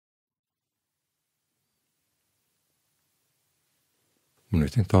When we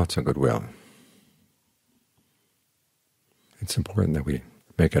think thoughts of goodwill, it's important that we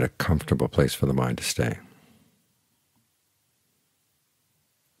make it a comfortable place for the mind to stay.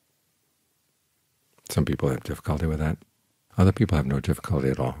 Some people have difficulty with that. Other people have no difficulty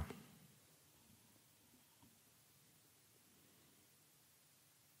at all.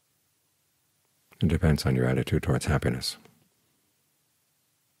 It depends on your attitude towards happiness.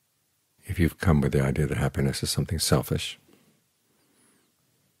 If you've come with the idea that happiness is something selfish,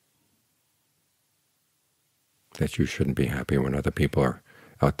 that you shouldn't be happy when other people are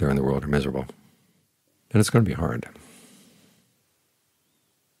out there in the world are miserable, then it's going to be hard.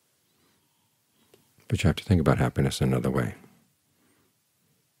 But you have to think about happiness in another way.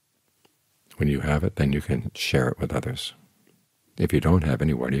 When you have it, then you can share it with others. If you don't have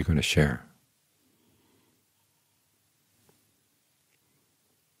any, what are you going to share?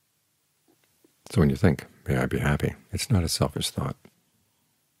 So when you think, may I be happy, it's not a selfish thought.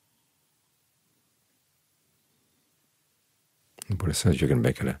 The Buddha says you can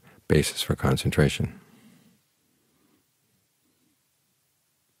make it a basis for concentration,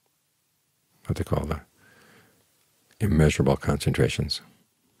 what they call the immeasurable concentrations.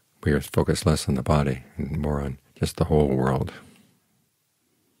 We are focused less on the body and more on just the whole world.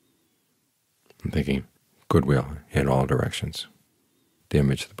 I'm thinking goodwill in all directions. The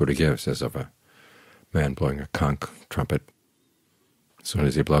image the Buddha gives is of a man blowing a conch trumpet. As soon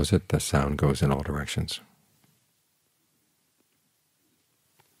as he blows it, the sound goes in all directions.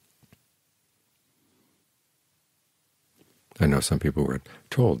 I know some people were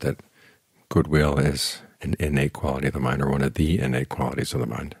told that goodwill is an innate quality of the mind, or one of the innate qualities of the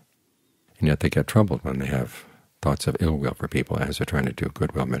mind, and yet they get troubled when they have thoughts of ill will for people as they're trying to do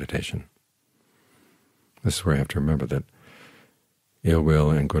goodwill meditation. This is where you have to remember that ill will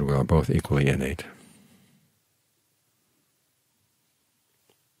and goodwill are both equally innate.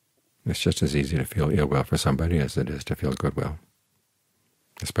 It's just as easy to feel ill will for somebody as it is to feel goodwill,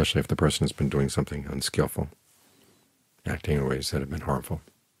 especially if the person has been doing something unskillful, acting in ways that have been harmful.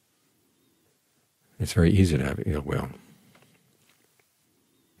 It's very easy to have ill will.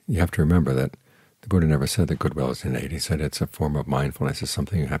 You have to remember that the Buddha never said that goodwill is innate. He said it's a form of mindfulness. It's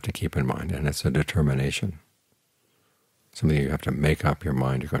something you have to keep in mind, and it's a determination, something you have to make up your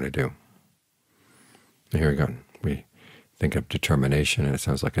mind you're going to do. And here we go. We think of determination, and it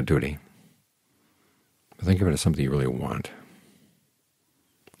sounds like a duty. But think of it as something you really want.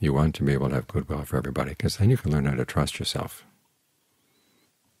 You want to be able to have goodwill for everybody, because then you can learn how to trust yourself.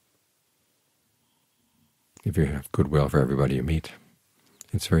 If you have goodwill for everybody you meet,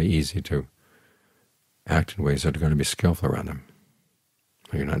 it's very easy to act in ways that are going to be skillful around them.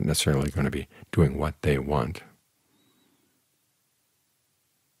 You're not necessarily going to be doing what they want.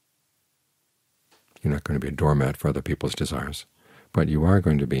 You're not going to be a doormat for other people's desires, but you are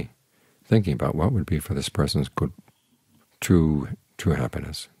going to be thinking about what would be for this person's good, true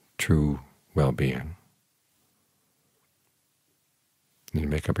happiness, true well-being. You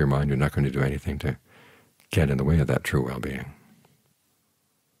make up your mind you're not going to do anything to get in the way of that true well-being.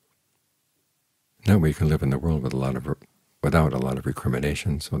 That way you can live in the world with without a lot of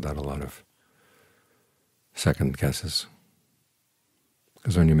recriminations, without a lot of second guesses.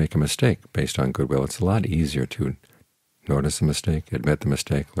 Because when you make a mistake based on goodwill, it's a lot easier to notice a mistake, admit the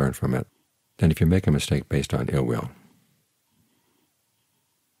mistake, learn from it, than if you make a mistake based on ill will.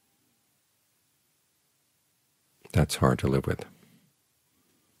 That's hard to live with,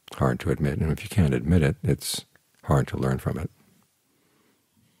 hard to admit, and if you can't admit it, it's hard to learn from it.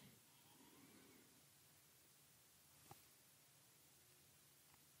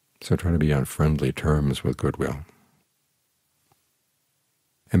 So try to be on friendly terms with goodwill,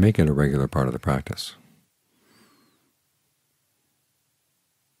 and make it a regular part of the practice.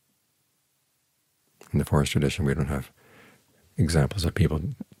 In the forest tradition, we don't have examples of people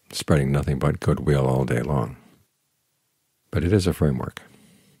spreading nothing but goodwill all day long, but it is a framework.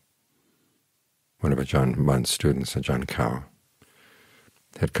 One of Ajahn Mun's students, Ajahn Kao,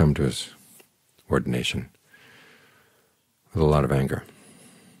 had come to his ordination with a lot of anger.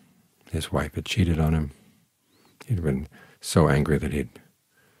 His wife had cheated on him. He'd been so angry that he'd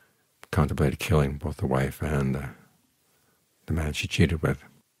contemplated killing both the wife and the man she cheated with.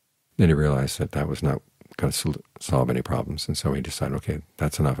 Then he realized that that was not going to solve any problems, and so he decided, okay,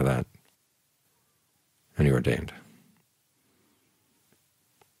 that's enough of that, and he ordained.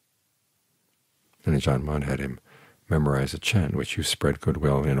 And Ajahn Mun had him memorize a chant which you spread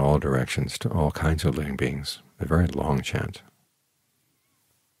goodwill in all directions to all kinds of living beings, a very long chant.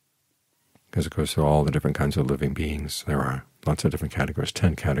 Because it goes through all the different kinds of living beings. There are lots of different categories,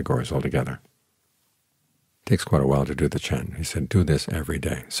 10 categories altogether. It takes quite a while to do the chant. He said, do this every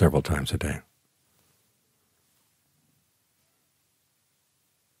day, several times a day.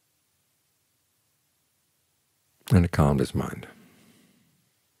 And it calmed his mind.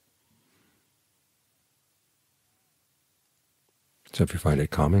 So if you find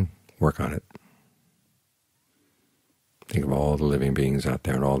it calming, work on it. Think of all the living beings out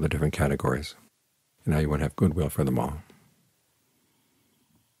there in all the different categories, and how you want to have goodwill for them all.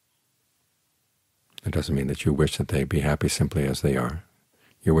 It doesn't mean that you wish that they be happy simply as they are.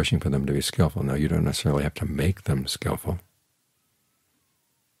 You're wishing for them to be skillful. Now, you don't necessarily have to make them skillful.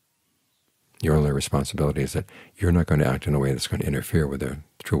 Your only responsibility is that you're not going to act in a way that's going to interfere with their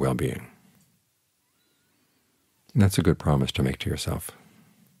true well-being. And that's a good promise to make to yourself.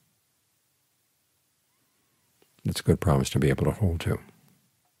 It's a good promise to be able to hold to.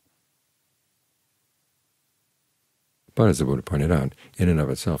 But as the Buddha pointed out, in and of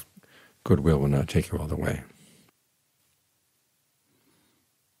itself, goodwill will not take you all the way.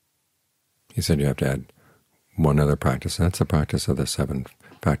 He said you have to add one other practice, and that's the practice of the 7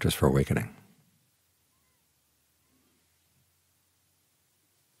 factors for awakening.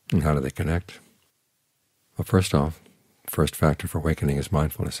 And how do they connect? Well, first off, first factor for awakening is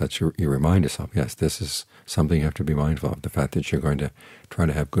mindfulness. That's you remind yourself, yes, this is something you have to be mindful of, the fact that you're going to try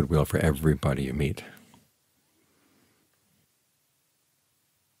to have goodwill for everybody you meet.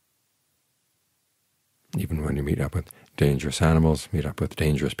 Even when you meet up with dangerous animals, meet up with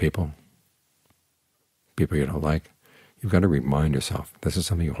dangerous people, people you don't like, you've got to remind yourself this is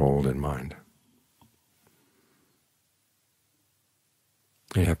something you hold in mind.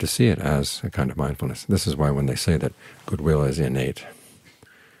 You have to see it as a kind of mindfulness. This is why when they say that goodwill is innate,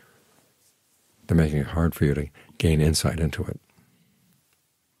 they're making it hard for you to gain insight into it,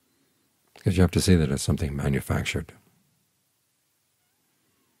 because you have to see that it's something manufactured.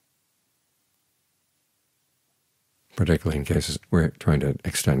 Particularly in cases we're trying to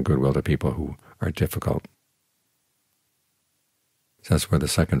extend goodwill to people who are difficult. So that's where the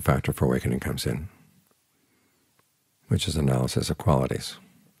second factor for awakening comes in, which is analysis of qualities.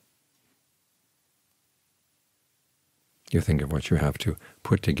 You think of what you have to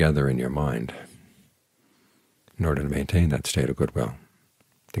put together in your mind in order to maintain that state of goodwill,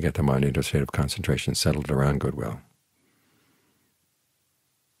 to get the mind into a state of concentration settled around goodwill.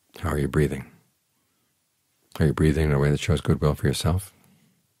 How are you breathing? Are you breathing in a way that shows goodwill for yourself?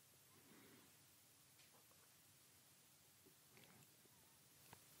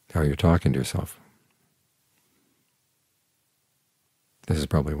 How are you talking to yourself? This is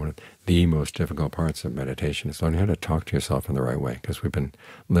probably one of the most difficult parts of meditation, is learning how to talk to yourself in the right way, because we've been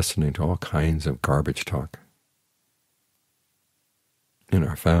listening to all kinds of garbage talk in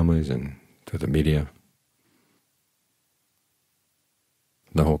our families and through the media.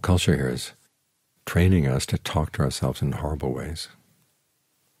 The whole culture here is training us to talk to ourselves in horrible ways.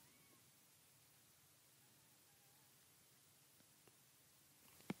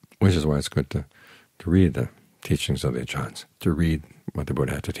 Which is why it's good to read the teachings of the acharyas, to read what the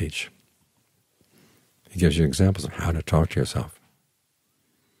Buddha had to teach. He gives you examples of how to talk to yourself.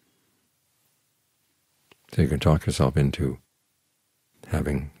 So you can talk yourself into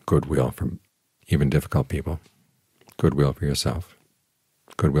having goodwill for even difficult people, goodwill for yourself,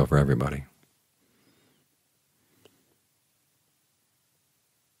 goodwill for everybody.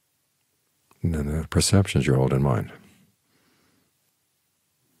 And then the perceptions you hold in mind.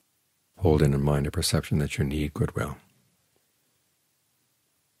 Hold in mind a perception that you need goodwill.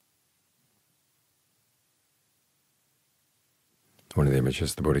 One of the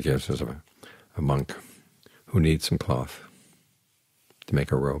images the Buddha gives is of a monk who needs some cloth to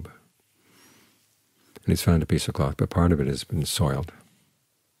make a robe. And he's found a piece of cloth, but part of it has been soiled.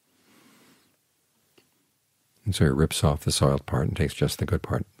 And so he rips off the soiled part and takes just the good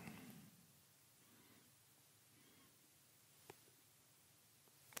part.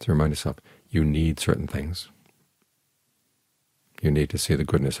 So remind yourself, you need certain things. You need to see the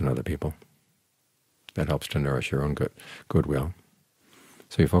goodness in other people. That helps to nourish your own goodwill.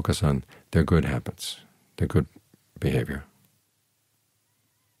 So you focus on their good habits, their good behavior.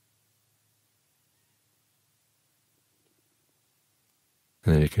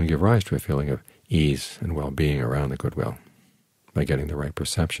 And then you can give rise to a feeling of ease and well-being around the goodwill by getting the right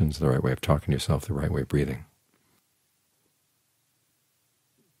perceptions, the right way of talking to yourself, the right way of breathing.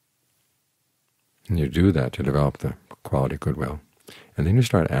 And you do that to develop the quality of goodwill. And then you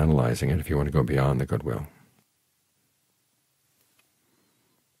start analyzing it if you want to go beyond the goodwill.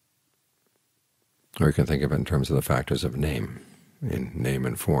 Or you can think of it in terms of the factors of name, in name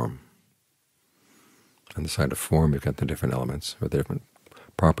and form. On the side of form, you've got the different elements, or the different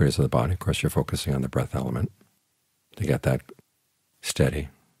properties of the body. Of course, you're focusing on the breath element to get that steady,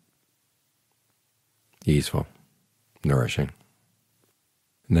 easeful, nourishing.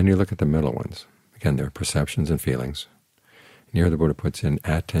 And then you look at the middle ones. Again, they're perceptions and feelings. And here the Buddha puts in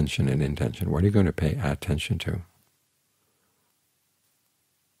attention and intention. What are you going to pay attention to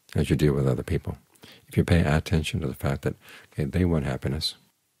as you deal with other people? If you pay attention to the fact that, okay, they want happiness,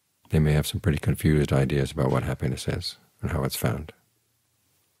 they may have some pretty confused ideas about what happiness is and how it's found.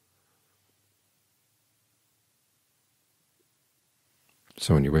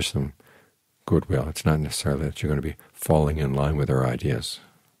 So when you wish them goodwill, it's not necessarily that you're going to be falling in line with their ideas,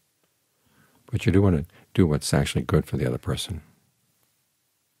 but you do want to do what's actually good for the other person.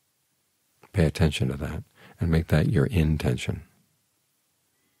 Pay attention to that and make that your intention.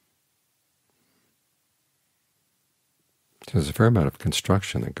 So there's a fair amount of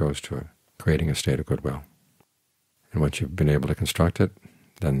construction that goes to creating a state of goodwill. And once you've been able to construct it,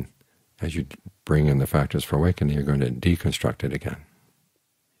 then as you bring in the factors for awakening, you're going to deconstruct it again.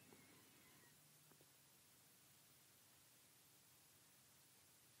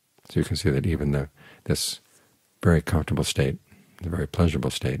 So you can see that even this very comfortable state, the very pleasurable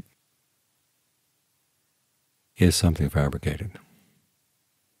state, is something fabricated,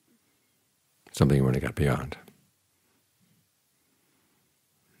 something you want to get beyond.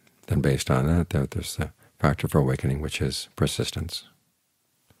 Then based on that, there's the factor for awakening, which is persistence,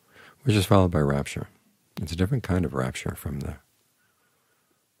 which is followed by rapture. It's a different kind of rapture from the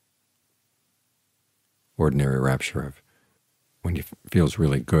ordinary rapture of when it feels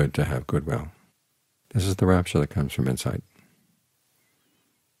really good to have goodwill. This is the rapture that comes from insight,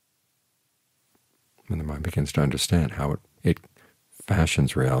 when the mind begins to understand how it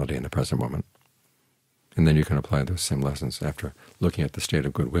fashions reality in the present moment. And then you can apply those same lessons after looking at the state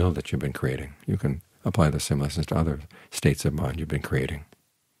of goodwill that you've been creating. You can apply the same lessons to other states of mind you've been creating.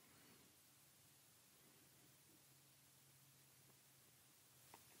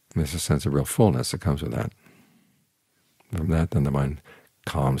 And there's a sense of real fullness that comes with that. From that, then the mind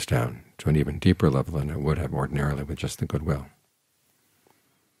calms down to an even deeper level than it would have ordinarily with just the goodwill.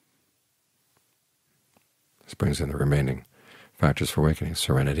 This brings in the remaining factors for awakening: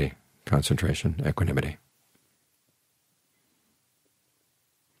 serenity, concentration, equanimity.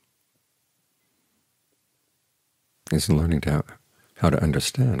 It's learning how to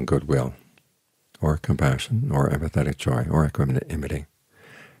understand goodwill, or compassion, or empathetic joy, or equanimity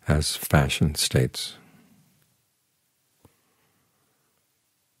as fashioned states.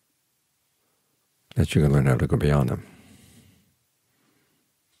 That you can learn how to go beyond them.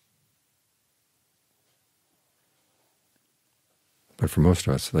 But for most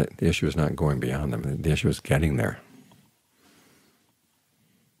of us, the issue is not going beyond them. The issue is getting there.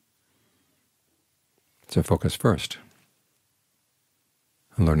 So focus first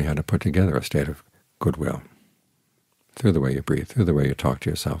on learning how to put together a state of goodwill through the way you breathe, through the way you talk to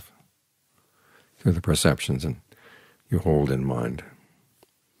yourself, through the perceptions and you hold in mind,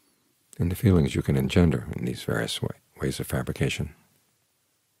 and the feelings you can engender in these various ways of fabrication,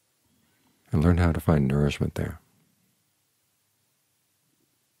 and learn how to find nourishment there.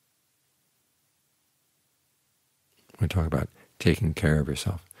 When we talk about taking care of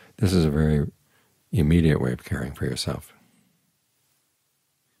yourself, this is a very immediate way of caring for yourself.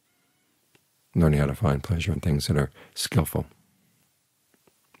 Learning how to find pleasure in things that are skillful,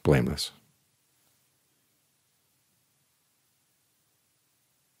 blameless.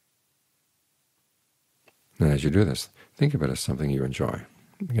 And as you do this, think of it as something you enjoy.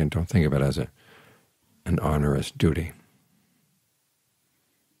 Again, don't think of it as an onerous duty.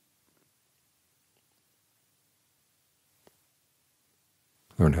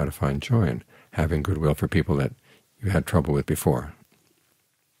 Learn how to find joy in having goodwill for people that you had trouble with before.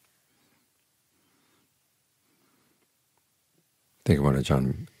 Think of what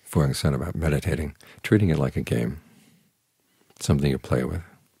John Fuang said about meditating, treating it like a game, something you play with,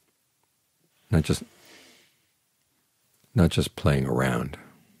 not just playing around,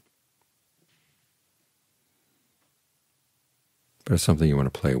 but it's something you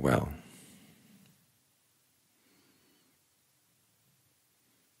want to play well.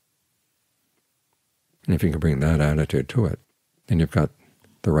 And if you can bring that attitude to it, then you've got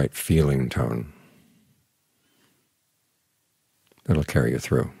the right feeling tone that'll carry you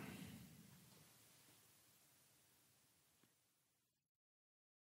through.